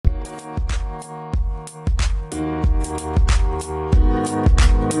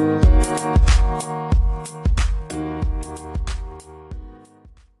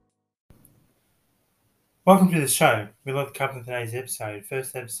Welcome to the show. We'd like to cover today's episode,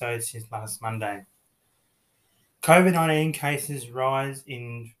 first episode since last Monday. COVID-19 cases rise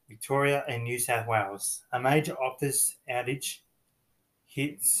in Victoria and New South Wales. A major Optus outage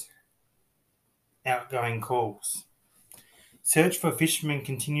hits outgoing calls. Search for fishermen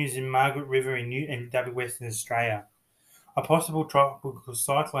continues in Margaret River in New and W Western Australia. A possible tropical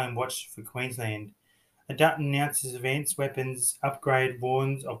cyclone watch for Queensland. ADUT announces advanced weapons upgrade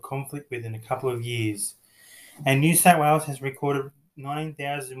warns of conflict within a couple of years. And New South Wales has recorded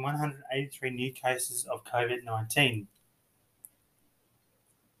 19,183 new cases of COVID-19.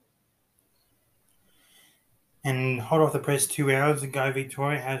 And hot off the press 2 hours ago,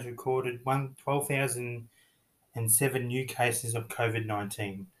 Victoria has recorded 12,007 new cases of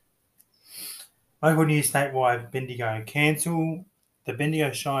COVID-19. Local news statewide, Bendigo cancel. The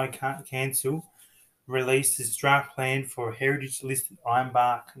Bendigo Shire Council released its draft plan for a heritage-listed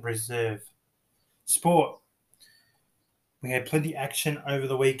Ironbark Reserve. Sport. We had plenty action over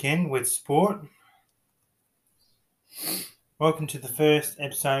the weekend with sport. Welcome to the first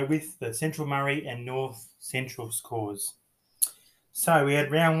episode with the Central Murray and North Central scores. So we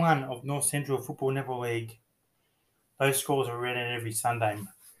had round one of North Central Football Netball League. Those scores are read out every Sunday,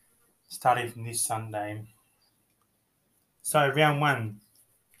 starting from this Sunday. So round one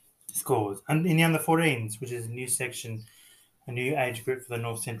scores. In the under 14s, which is a new section, a new age group for the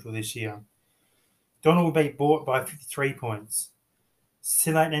North Central this year. Donald beat Bort by 53 points.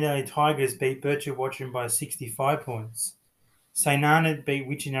 Silate and Tigers beat Birchip Watcham by 65 points. St Arnaud beat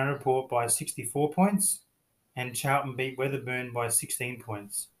Witchinaraport by 64 points, and Charlton beat Weatherburn by 16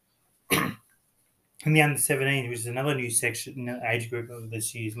 points. In the under-17, which is another new section age group of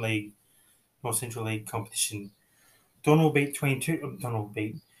this year's league, North Central League competition, Donald beat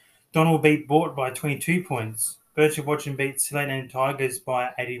Bort by 22 points. Birchip Watcham beat Silate and Tigers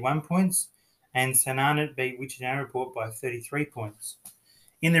by 81 points, and St Arnaud beat Witchinaraport by 33 points.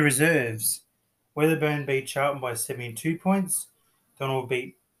 In the reserves, Weatherburn beat Charlton by 72 points. Donald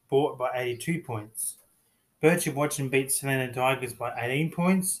beat Bort by 82 points. Birchip Watcham beat Silate Tigers by 18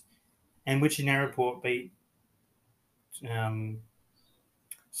 points. And Witchinaraport beat St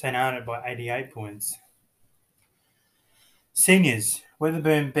Arnaud by 88 points. Seniors,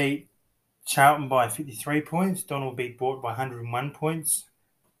 Weatherburn beat Charlton by 53 points. Donald beat Bort by 101 points.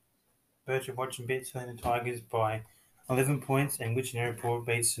 Birchip Watcham beat Silate Tigers by 11 points, and Witchinaraport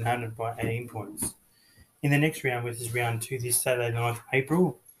beat St Arnaud by 18 points. In the next round, which is round 2 this Saturday, 9th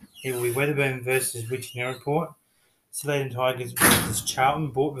April, it will be Weatherburn versus Witchinaraport, Silate Tigers versus Charlton,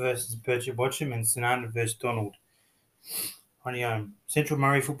 Bort versus Birchip Watcham, and St Arnaud versus Donald. Central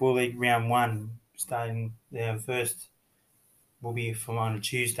Murray Football League round 1, starting their first, will be from on a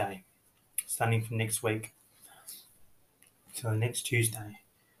Tuesday, starting from next week. So next Tuesday.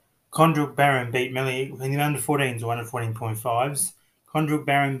 Condrick Barron beat Melly Eagles in the under 14s or under 14.5s. Condrick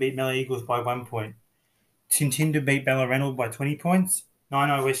Barron beat Melly Eagles by 1 point. Tintinda beat Ballaranold by 20 points.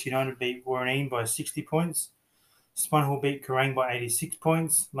 Nino West United beat Warraneen by 60 points. Swan Hill beat Kerrang by 86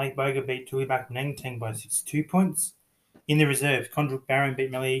 points. Lake Boga beat Tulibac Nangtang by 62 points. In the reserves, Condrick Barron beat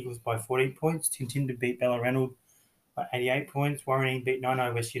Melly Eagles by 14 points. Tintinda beat Ballaranold by 88 points. Warraneen beat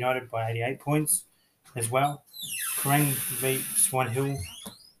Nino West United by 88 points as well. Kerrang beat Swan Hill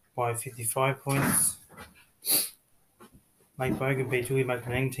by 55 points. Lake Boga beat Tulibac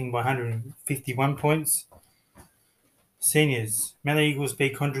Nangtang by 151 points. Seniors, Melly Eagles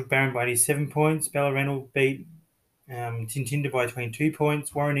beat Condrick Barron by 87 points. Ballaranold beat Tintinda by 22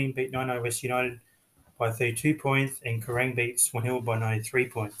 points. Warraneen beat Nino West United by 32 points. And Kerrang beat Swan Hill by 93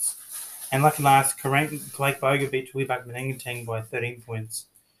 points. And lucky last, Lake Boga beat Tulibac Nangtang by 13 points.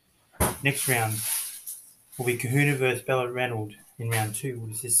 Next round will be Kahuna versus Ballaranold in round 2,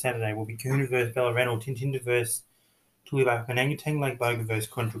 which is Saturday. Will be Kahuna versus Ballaranold, Tintinda versus Tulibac Nangtang, Lake Boga versus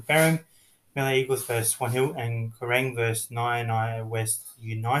Condrick Barron, Melly Eagles versus Swan Hill, and Kerrang versus Nino West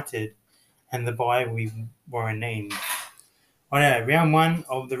United, and the bye will be Warraneen. Round 1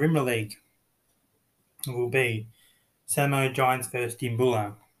 of the Rimmer League will be Samo Giants versus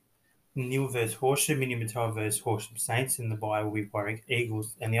Dimbula, Neil versus Horsham, Minimatoa versus Horsham Saints, and the bye will be Warwick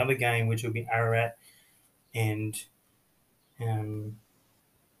Eagles. And the other game, which will be Ararat and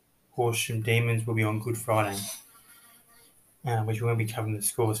Horsham Demons, will be on Good Friday. Which we won't be covering the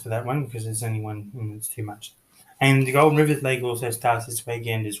scores for that one because there's only one, and it's too much. And the Golden Rivers League also starts this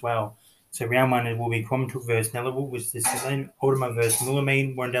weekend as well. So round 1 it will be Quamtook versus Nellaville, which is Aldemar versus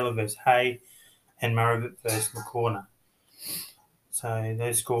Mullameen, Warrandella versus Hay, and Murray versus McCorner. So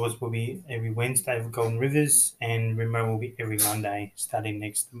those scores will be every Wednesday for Golden Rivers, and Rimmer will be every Monday, starting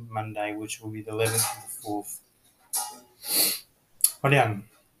next Monday, which will be the 11th of the 4th.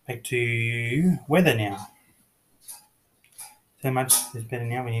 Back to weather now. So much is better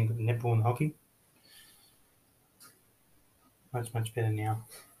now when you've got netball and hockey. Much better now.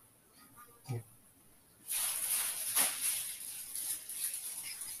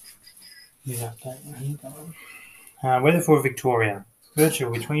 Weather for Victoria.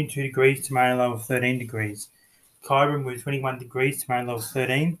 Virtual with 22 degrees, tomorrow low of 13 degrees. Kyabram with 21 degrees, tomorrow low of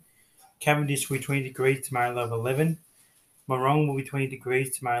 13. Cavendish with 20 degrees, tomorrow low of 11. Morong will be 20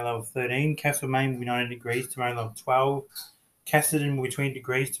 degrees, tomorrow low of 13. Castlemaine will be 19 degrees, tomorrow low of 12. Casterton will be 20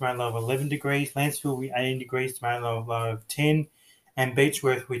 degrees, tomorrow low of 11 degrees. Lanceville will be 18 degrees, tomorrow low of 10. And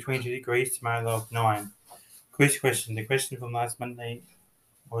Beechworth will be 22 degrees, tomorrow low of 9. Quiz question. The question from last Monday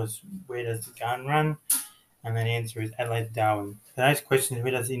was, where does the Gun run? And then the answer is Adelaide to Darwin. Today's question is,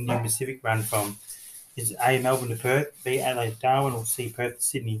 where does the Indian Pacific run from? Is it A, Melbourne to Perth, B, Adelaide to Darwin, or C, Perth to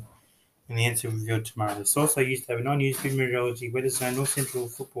Sydney? And the answer will be revealed tomorrow. The source I used to have a non-used meteorology, weather zone, North Central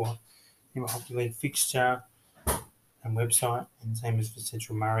football, Hockey League fixture and website, and the same as for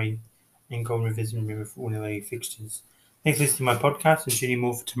Central Murray and Golden Rivers and River Football League fixtures. Thanks for listening to my podcast, and tune in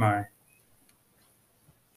more for tomorrow.